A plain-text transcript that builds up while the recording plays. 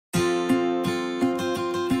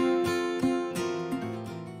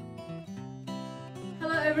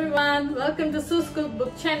everyone, welcome to Sue's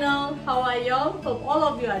Cookbook channel. How are y'all? Hope all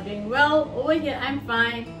of you are doing well. Over here I'm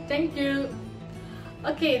fine, thank you.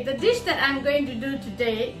 Okay, the dish that I'm going to do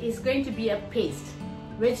today is going to be a paste,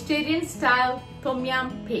 vegetarian style tom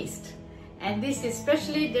yum paste, and this is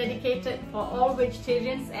specially dedicated for all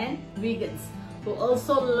vegetarians and vegans who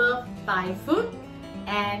also love Thai food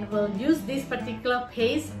and will use this particular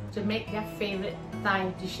paste to make their favorite Thai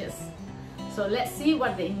dishes. So let's see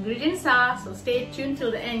what the ingredients are, so stay tuned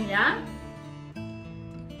till the end, yeah?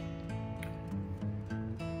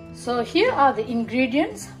 So here are the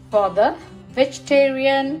ingredients for the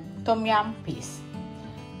vegetarian tom yum paste.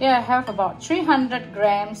 Here I have about 300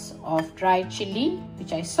 grams of dry chili,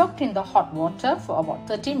 which I soaked in the hot water for about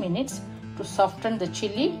 30 minutes to soften the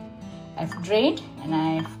chili. I've drained and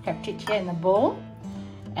I've kept it here in a bowl.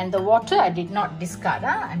 And the water I did not discard,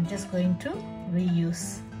 I'm just going to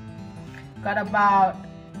reuse. Got about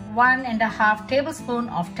 1.5 tablespoon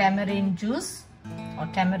of tamarind juice or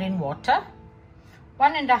tamarind water,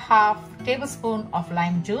 1.5 tablespoon of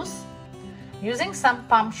lime juice, using some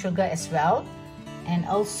palm sugar as well, and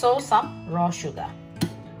also some raw sugar.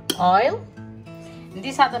 Oil. And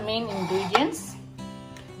these are the main ingredients.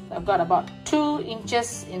 I've got about 2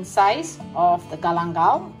 inches in size of the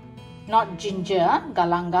galangal, not ginger,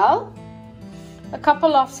 galangal, a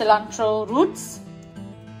couple of cilantro roots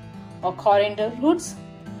or coriander roots.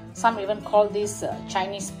 Some even call this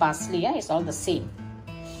Chinese parsley, yeah? It's all the same.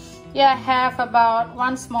 Here I have about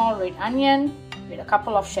 1 small red onion with a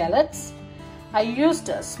couple of shallots. I used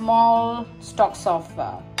small stalks of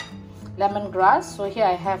lemongrass, so here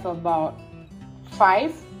I have about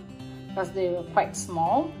 5 because they were quite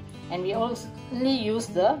small, and we only use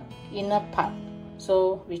the inner part,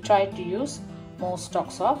 so we try to use more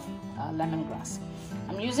stalks of lemongrass.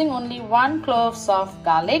 I'm using only 1 clove of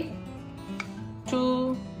garlic,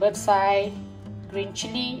 2 bird's eye green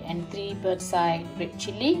chilli and 3 bird's eye red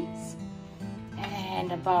chillies,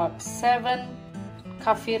 and about 7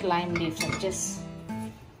 kaffir lime leaves. I've just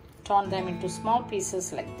torn them into small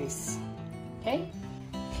pieces like this. Okay,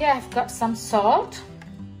 here I've got some salt,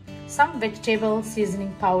 some vegetable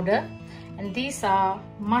seasoning powder, and these are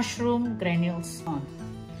mushroom granules.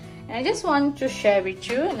 And I just want to share with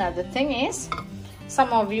you another thing is,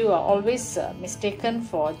 some of you are always mistaken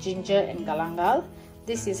for ginger and galangal.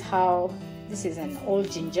 This is an old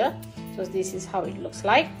ginger, so this is how it looks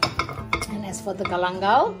like. And as for the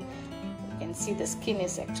galangal, you can see the skin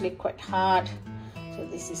is actually quite hard, so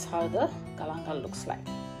this is how the galangal looks like.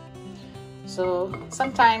 So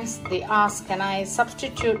sometimes they ask, can I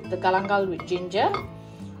substitute the galangal with ginger?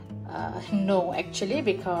 No, actually,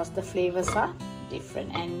 because the flavors are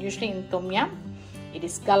different, and usually in tom yum it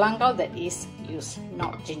is galangal that is used,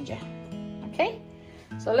 not ginger. Okay,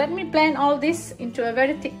 so let me blend all this into a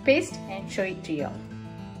very thick paste and show it to you.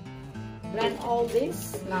 Blend all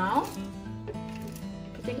this now,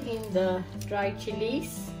 putting in the dry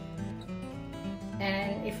chilies,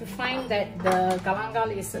 and if you find that the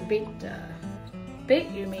galangal is a bit big,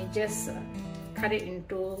 you may just cut it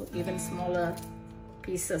into even smaller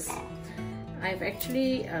pieces. I've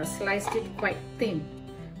actually sliced it quite thin,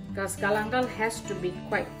 because galangal has to be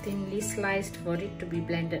quite thinly sliced for it to be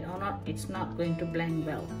blended, or not it's not going to blend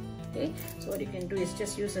well. Okay, so what you can do is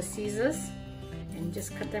just use the scissors and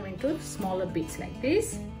just cut them into smaller bits like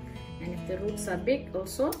this. And if the roots are big,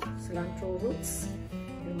 also cilantro roots,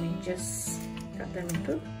 you may just cut them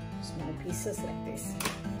into small pieces like this.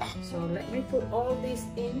 So let me put all this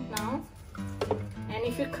in now. And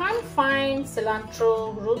if you can't find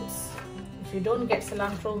cilantro roots, if you don't get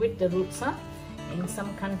cilantro with the roots, in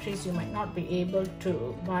some countries you might not be able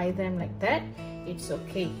to buy them like that, it's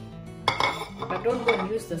okay. But don't go and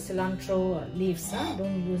use the cilantro leaves,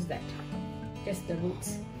 don't use that, just the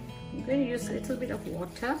roots. I'm going to use a little bit of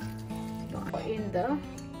water in the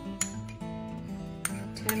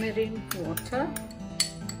tamarind water,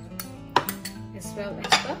 as well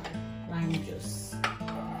as the lime juice.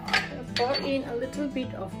 Pour in a little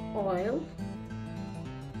bit of oil.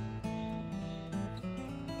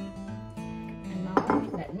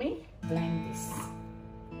 Let me blend this.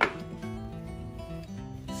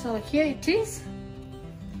 So here it is,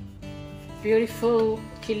 beautiful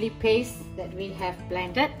chili paste that we have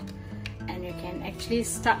blended, and you can actually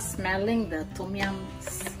start smelling the tom yum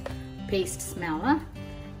paste smell,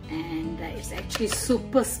 and it's actually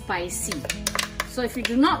super spicy. So if you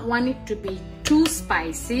do not want it to be too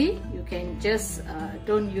spicy, you can just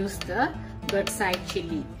don't use the bird's eye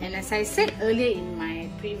chili. And as I said earlier in my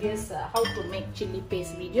previous how to make chili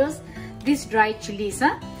paste videos, these dry chilies,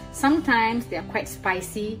 sometimes they are quite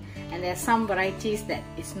spicy, and there are some varieties that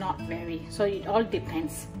is not very, so it all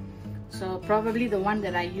depends. So probably the one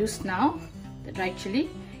that I use now, the dry chili,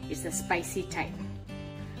 is the spicy type.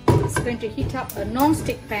 It's going to heat up a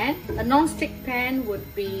non-stick pan. A non-stick pan would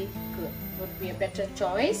be good, would be a better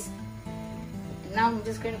choice. And now I'm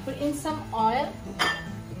just going to put in some oil,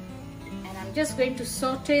 and I'm just going to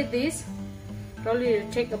saute this. Probably it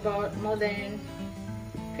will take about more than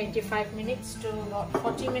 25 minutes to about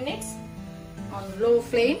 40 minutes on low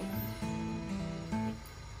flame.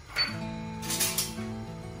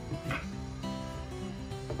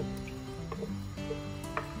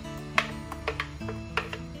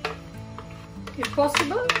 If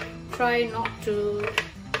possible, try not to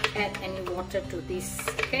add any water to this,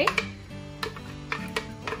 okay?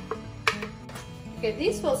 Okay,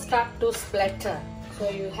 this will start to splatter, so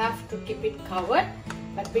you have to keep it covered.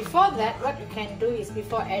 But before that, what you can do is,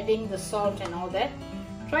 before adding the salt and all that,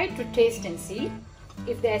 try to taste and see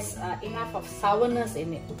if there's enough of sourness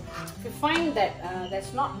in it. If you find that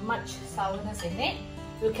there's not much sourness in it,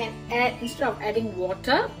 you can add, instead of adding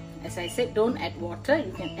water, as I said, don't add water,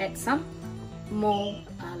 you can add some more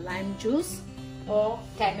lime juice or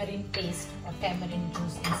tamarind paste or tamarind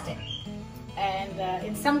juice instead. And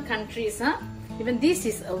in some countries, even this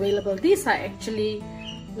is available. These are actually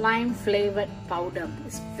lime flavored powder.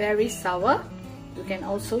 It's very sour. You can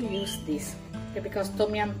also use this, okay, because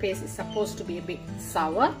tom yum paste is supposed to be a bit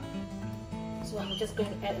sour. So I'm just going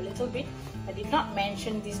to add a little bit. I did not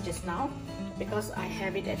mention this just now because I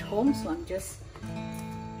have it at home, so I'm just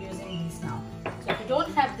using this now. So if you don't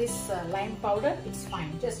have this lime powder, it's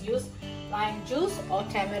fine. Just use lime juice or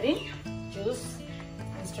tamarind juice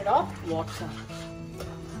instead of water.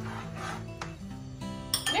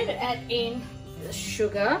 I'm going to add in the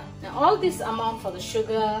sugar. Now all this amount for the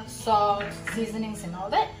sugar, salt, seasonings and all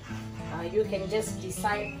that, you can just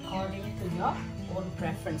decide according to your own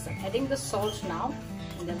preference. I'm adding the salt now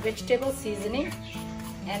and the vegetable seasoning,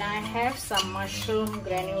 and I have some mushroom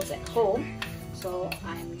granules at home, so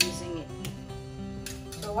I'm using it.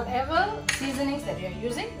 So whatever seasonings that you're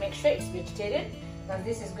using, make sure it's vegetarian, because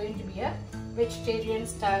this is going to be a vegetarian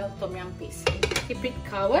style tom yum paste. Keep it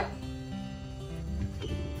covered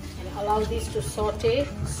and allow this to saute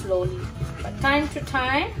slowly. But time to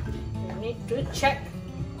time, you need to check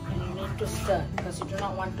and you need to stir, because you do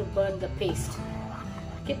not want to burn the paste.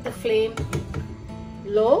 Keep the flame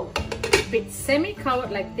low, keep it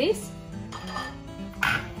semi-covered like this,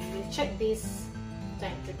 and we'll check this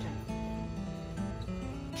time to time.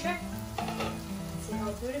 Check, see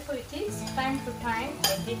how beautiful it is. Time to time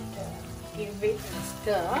I did give it a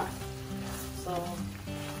stir, so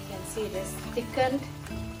you can see it has thickened.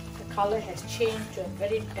 The color has changed to a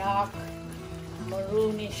very dark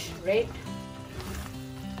maroonish red,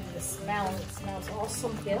 and the smell, it smells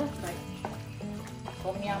awesome here, like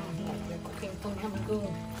tom yum, like we're cooking tom yum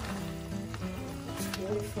goong. It's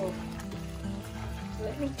beautiful. So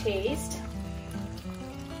let me taste.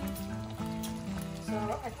 So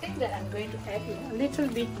I think that I'm going to add a little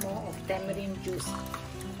bit more of tamarind juice.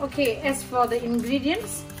 Okay, as for the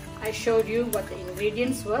ingredients, I showed you what the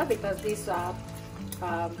ingredients were, because these are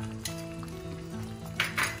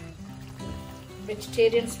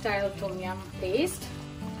vegetarian style tom yum paste.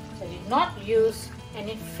 So I did not use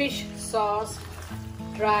any fish sauce,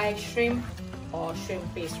 dry shrimp or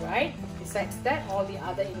shrimp paste, right? Besides that, all the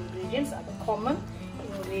other ingredients are the common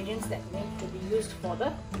ingredients that need to be used for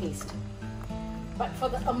the paste. But for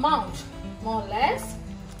the amount, more or less,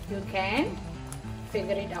 you can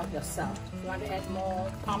figure it out yourself. If you want to add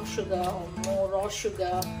more palm sugar or more raw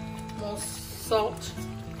sugar, more salt,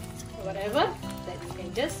 or whatever, that you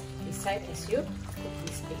can just decide as you cook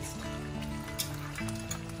this paste.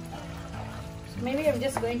 So maybe I'm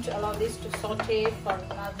just going to allow this to saute for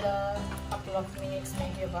another couple of minutes,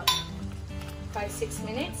 maybe about 5-6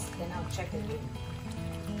 minutes, then I'll check again.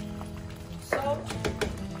 So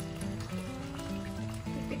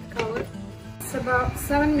covered. It's about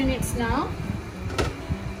 7 minutes now,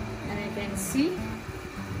 and you can see,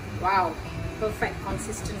 wow, perfect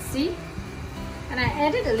consistency. And I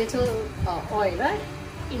added a little oil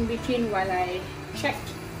in between while I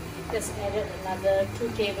checked. Just added another 2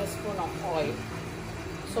 tablespoons of oil.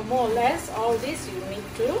 So more or less all this you need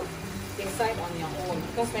to decide on your own,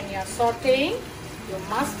 because when you are sauteing, you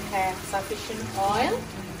must have sufficient oil,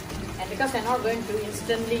 and because you're not going to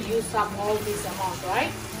instantly use up all this amount,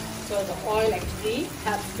 right? So the oil actually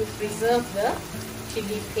helps to preserve the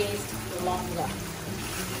chili paste longer,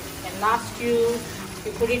 and last you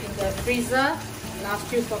put it in the freezer, last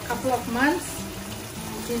you for a couple of months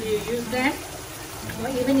until you use them. Or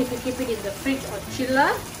even if you keep it in the fridge or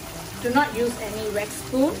chiller, do not use any wet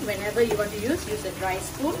spoon. Whenever you want to use a dry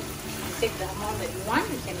spoon. You take the amount that you want.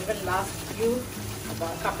 It can even last you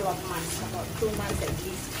about a couple of months, about 2 months at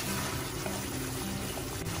least.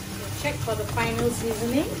 Check for the final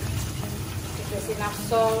seasoning. If there's enough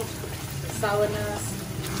salt, sourness,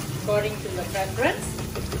 according to the preference.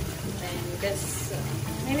 And just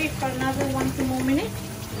maybe for another 1-2 more minutes,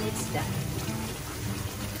 and it's done.